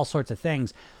tested all sorts of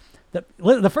things.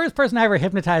 The first person I ever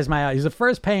hypnotized he's the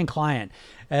first paying client.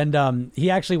 And he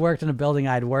actually worked in a building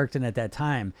I'd worked in at that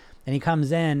time. And he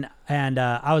comes in and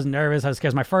I was nervous. I was scared.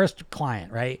 It was my first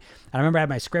client, right? And I remember I had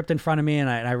my script in front of me and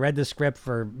I read the script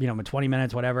for, 20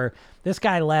 minutes, whatever. This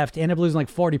guy left, ended up losing like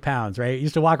 40 pounds, right? He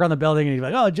used to walk around the building and he'd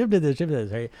be like, oh, Jim did this,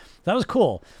 right? So that was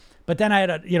cool. But then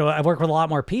I worked with a lot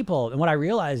more people. And what I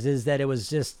realized is that it was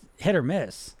just hit or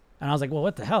miss. And I was like, well,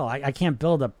 what the hell? I can't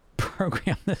build a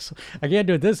program I can't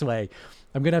do it this way.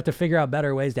 I'm going to have to figure out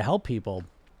better ways to help people.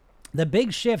 The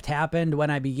big shift happened when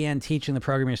I began teaching the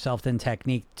Program Yourself Thin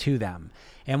technique to them.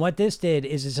 And what this did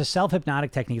is it's a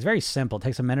self-hypnotic technique. It's very simple. It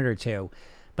takes a minute or two,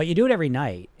 but you do it every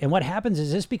night. And what happens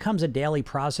is this becomes a daily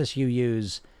process you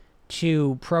use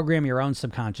to program your own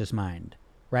subconscious mind,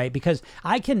 right? Because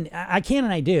I can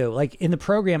and I do. Like in the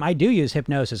program, I do use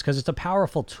hypnosis because it's a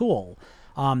powerful tool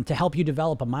to help you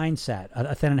develop a mindset,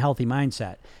 a thin and healthy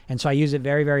mindset. And so I use it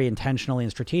very, very intentionally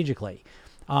and strategically.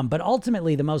 But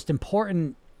ultimately, the most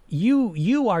important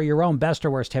you are your own best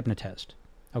or worst hypnotist,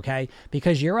 okay?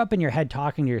 Because you're up in your head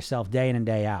talking to yourself day in and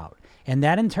day out. And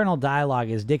that internal dialogue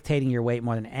is dictating your weight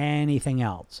more than anything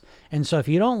else. And so if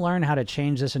you don't learn how to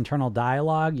change this internal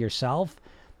dialogue yourself,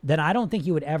 then I don't think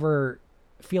you would ever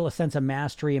feel a sense of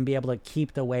mastery and be able to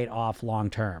keep the weight off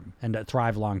long-term and to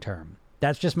thrive long-term.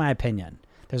 That's just my opinion.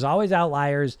 There's always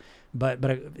outliers, but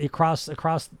across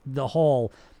the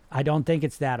whole, I don't think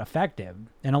it's that effective.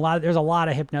 And there's a lot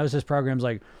of hypnosis programs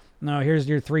like, no, here's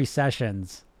your 3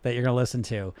 sessions that you're going to listen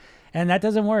to. And that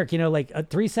doesn't work. Like a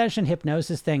 3-session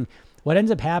hypnosis thing, what ends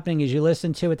up happening is you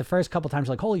listen to it the first couple times,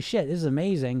 like, holy shit, this is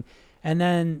amazing. And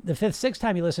then the 5th, 6th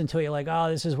time you listen to it, you're like, oh,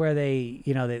 this is where they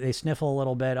sniffle a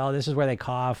little bit. Oh, this is where they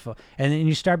cough. And then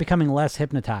you start becoming less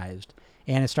hypnotized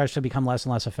and it starts to become less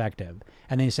and less effective.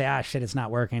 And then you say, shit, it's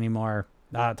not working anymore.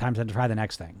 Time to try the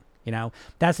next thing.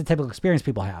 That's the typical experience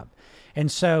people have.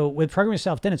 And so with Program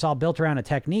Yourself Thin, it's all built around a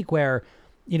technique where,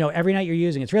 every night you're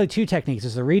using, it's really 2 techniques.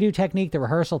 It's the redo technique, the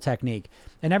rehearsal technique.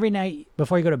 And every night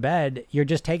before you go to bed, you're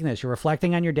just taking this, you're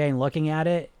reflecting on your day and looking at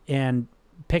it and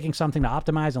picking something to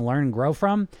optimize and learn and grow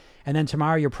from. And then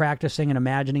tomorrow you're practicing and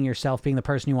imagining yourself being the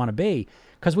person you want to be.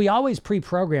 Because we always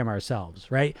pre-program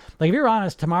ourselves, right? Like if you're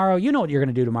honest, tomorrow, you know what you're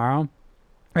going to do tomorrow.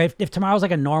 Right? If tomorrow's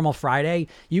like a normal Friday,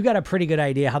 you got a pretty good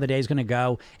idea how the day's going to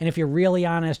go. And if you're really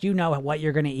honest, you know what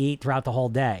you're going to eat throughout the whole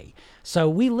day. So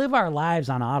we live our lives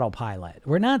on autopilot.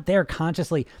 We're not there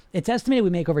consciously. It's estimated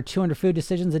we make over 200 food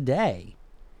decisions a day.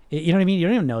 You know what I mean? You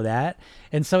don't even know that.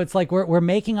 And so it's like we're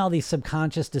making all these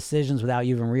subconscious decisions without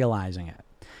even realizing it.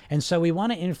 And so we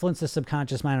want to influence the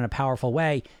subconscious mind in a powerful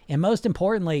way. And most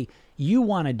importantly, you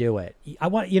want to do it. I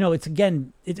want, it's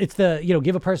again, it's the,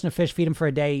 give a person a fish, feed them for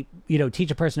a day,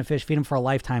 teach a person to fish, feed them for a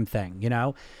lifetime thing,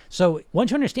 So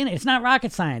once you understand it, it's not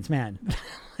rocket science, man.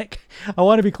 Like, I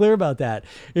want to be clear about that.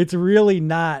 It's really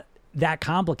not that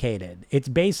complicated. It's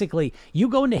basically, you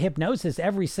go into hypnosis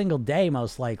every single day,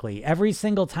 most likely. Every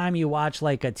single time you watch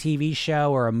like a TV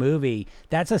show or a movie,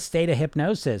 that's a state of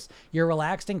hypnosis. You're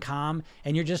relaxed and calm,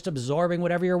 and you're just absorbing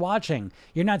whatever you're watching.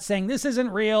 You're not saying, this isn't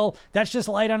real. That's just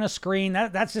light on a screen.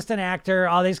 That's just an actor.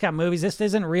 Oh, they just got movies. This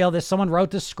isn't real. Someone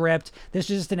wrote the script. This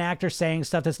is just an actor saying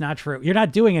stuff that's not true. You're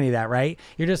not doing any of that, right?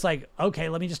 You're just like, okay,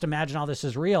 let me just imagine all this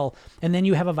is real. And then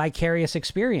you have a vicarious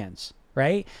experience.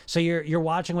 Right? So you're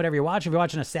watching whatever you're watching. If you're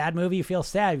watching a sad movie, you feel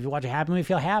sad. If you watch a happy movie, you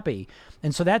feel happy.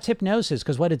 And so that's hypnosis,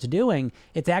 because what it's doing,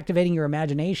 it's activating your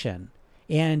imagination,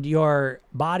 and your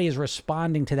body is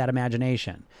responding to that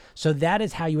imagination. So that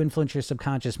is how you influence your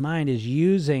subconscious mind, is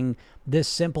using this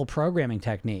simple programming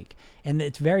technique. And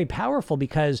it's very powerful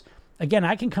because, again,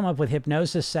 I can come up with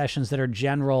hypnosis sessions that are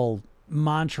general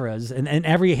mantras, and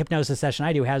every hypnosis session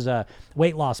I do has a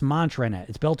weight loss mantra in it.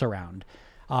 It's built around.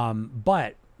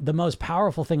 But the most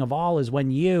powerful thing of all is when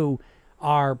you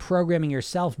are programming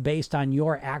yourself based on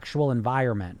your actual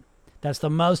environment. That's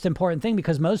the most important thing,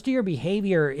 because most of your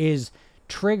behavior is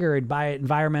triggered by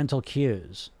environmental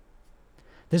cues.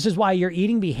 This is why your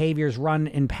eating behaviors run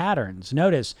in patterns.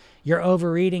 Notice your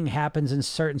overeating happens in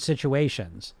certain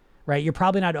situations, right? You're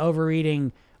probably not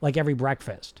overeating like every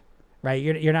breakfast, right?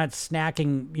 You're not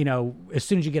snacking, as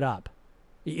soon as you get up.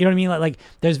 You know what I mean? Like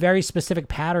there's very specific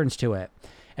patterns to it.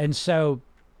 And so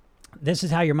this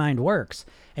is how your mind works.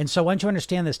 And so once you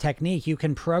understand this technique, you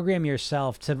can program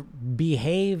yourself to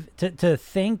behave, to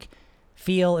think,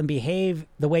 feel, and behave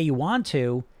the way you want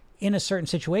to in a certain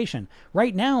situation.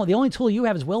 Right now, the only tool you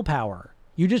have is willpower.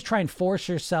 You just try and force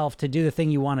yourself to do the thing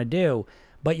you want to do,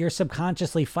 but you're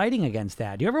subconsciously fighting against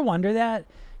that. Do you ever wonder that?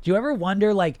 Do you ever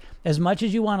wonder, like, as much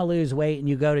as you want to lose weight and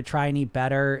you go to try and eat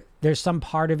better, there's some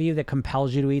part of you that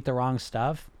compels you to eat the wrong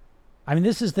stuff? I mean,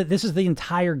 this is the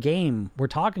entire game we're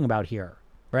talking about here,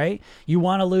 right? You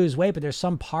want to lose weight, but there's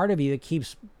some part of you that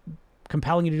keeps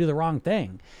compelling you to do the wrong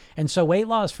thing. And so weight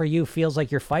loss for you feels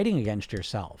like you're fighting against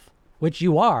yourself, which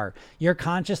you are. You're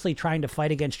consciously trying to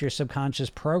fight against your subconscious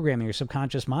programming, your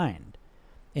subconscious mind.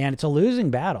 And it's a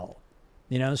losing battle,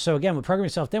 So again, with Program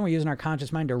Yourself, then we're using our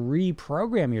conscious mind to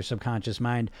reprogram your subconscious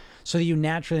mind so that you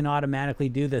naturally and automatically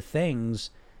do the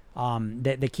things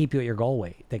that keep you at your goal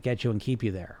weight, that get you and keep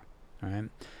you there. All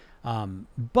right.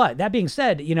 But that being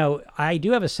said, I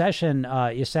do have a session.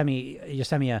 You send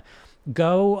me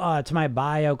go to my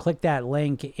bio, click that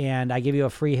link, and I give you a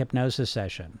free hypnosis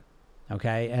session.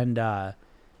 Okay. And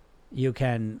you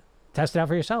can test it out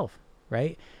for yourself.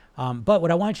 Right. But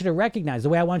what I want you to recognize, the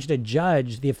way I want you to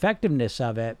judge the effectiveness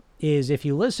of it, is if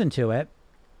you listen to it,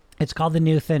 it's called The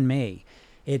New Thin Me.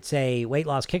 It's a weight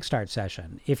loss kickstart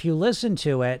session. If you listen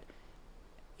to it,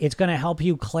 it's going to help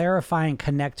you clarify and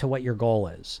connect to what your goal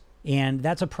is. And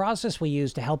that's a process we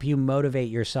use to help you motivate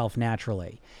yourself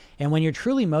naturally. And when you're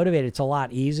truly motivated, it's a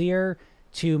lot easier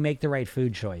to make the right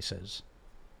food choices.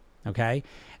 Okay?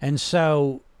 And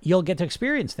so you'll get to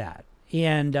experience that.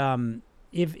 And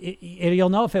you'll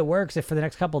know if it works if for the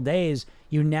next couple of days,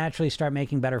 you naturally start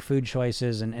making better food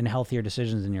choices and healthier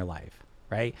decisions in your life.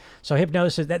 Right? So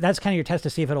hypnosis, that's kind of your test to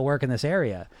see if it'll work in this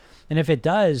area. And if it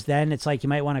does, then it's like you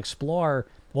might want to explore.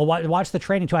 Well, watch the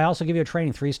training too. I also give you a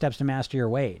training, 3 steps to master your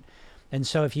weight. And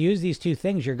so if you use these 2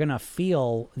 things, you're going to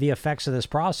feel the effects of this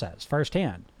process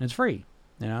firsthand. And it's free,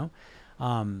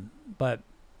 But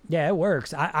yeah, it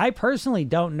works. I personally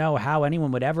don't know how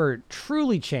anyone would ever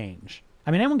truly change.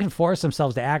 I mean, anyone can force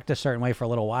themselves to act a certain way for a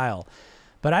little while,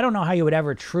 but I don't know how you would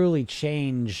ever truly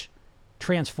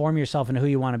transform yourself into who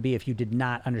you want to be if you did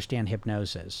not understand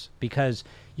hypnosis, because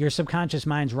your subconscious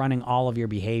mind's running all of your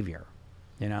behavior.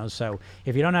 So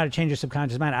if you don't know how to change your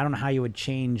subconscious mind, I don't know how you would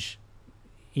change,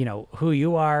 who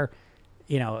you are,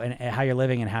 and how you're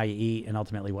living and how you eat and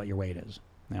ultimately what your weight is,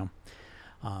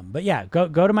 But yeah, go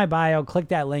to my bio, click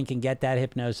that link and get that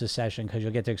hypnosis session, because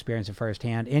you'll get to experience it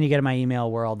firsthand. And you get in my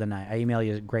email world, and I email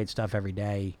you great stuff every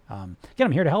day. Again,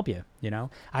 I'm here to help you,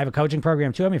 I have a coaching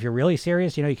program too. I mean, if you're really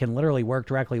serious, you can literally work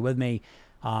directly with me.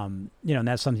 And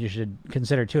that's something you should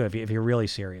consider too, if you're really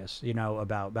serious,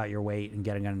 about your weight and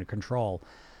getting it under control.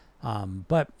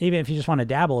 But even if you just want to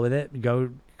dabble with it, go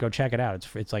check it out.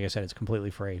 It's like I said, it's completely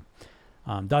free.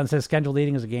 Don says scheduled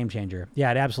eating is a game changer.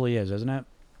 Yeah, it absolutely is, isn't it?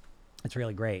 It's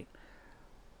really great.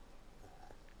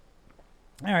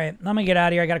 All right, let me get out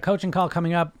of here. I got a coaching call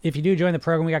coming up. If you do join the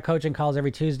program, we got coaching calls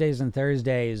every Tuesdays and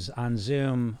Thursdays on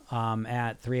Zoom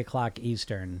at 3 o'clock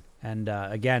Eastern. And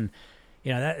again,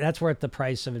 that's worth the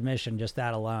price of admission, just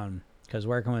that alone. Because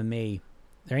working with me,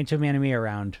 there ain't too many of me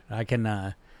around. I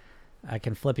can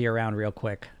flip you around real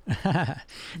quick.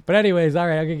 But anyways, all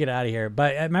right, I'm going to get out of here.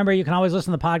 But remember, you can always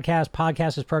listen to the podcast.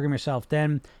 Podcast is Program Yourself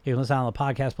Thin. You can listen on the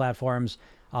podcast platforms.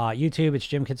 YouTube, it's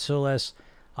Jim Katsoulis.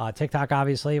 TikTok,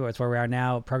 obviously, it's where we are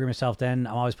now. Program Yourself Thin.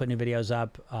 I'm always putting new videos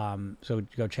up, so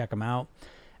go check them out.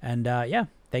 And yeah,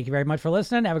 thank you very much for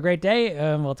listening. Have a great day.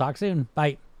 We'll talk soon.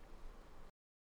 Bye.